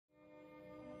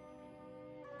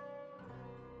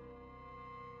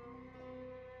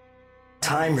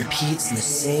Time repeats in the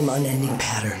same unending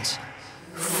patterns.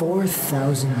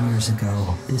 4,000 years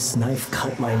ago, this knife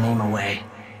cut my name away.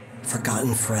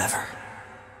 Forgotten forever.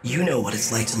 You know what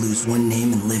it's like to lose one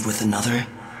name and live with another.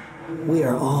 We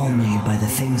are all made by the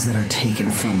things that are taken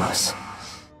from us.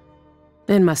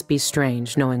 It must be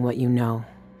strange knowing what you know,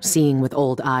 seeing with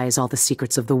old eyes all the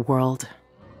secrets of the world.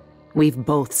 We've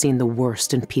both seen the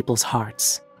worst in people's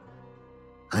hearts.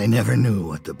 I never knew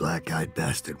what the black-eyed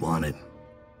bastard wanted.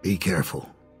 Be careful.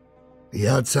 The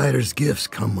outsider's gifts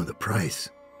come with a price.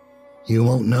 You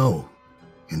won't know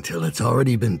until it's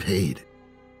already been paid.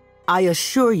 I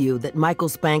assure you that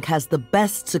Michael's bank has the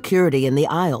best security in the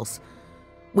Isles.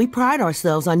 We pride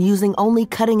ourselves on using only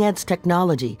cutting-edge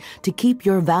technology to keep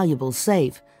your valuables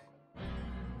safe.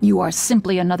 You are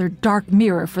simply another dark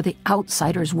mirror for the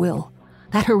outsider's will.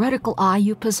 That heretical eye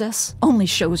you possess only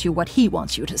shows you what he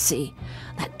wants you to see.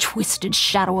 That twisted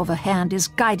shadow of a hand is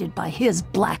guided by his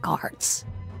black arts.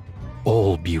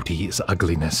 All beauty is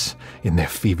ugliness in their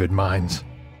fevered minds.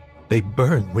 They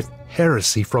burn with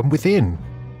heresy from within.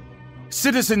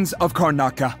 Citizens of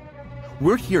Karnaca,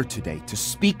 we're here today to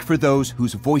speak for those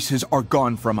whose voices are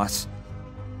gone from us.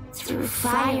 Through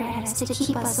fire has to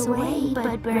keep us away,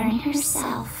 but burn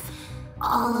herself.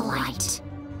 All alight.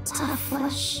 Tough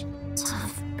flesh,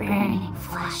 tough burning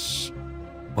flesh.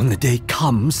 When the day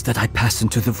comes that I pass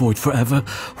into the void forever,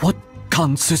 what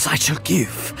answers I shall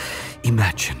give.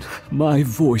 Imagine my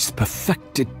voice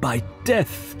perfected by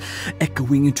death,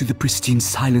 echoing into the pristine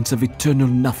silence of eternal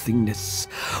nothingness.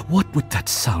 What would that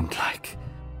sound like?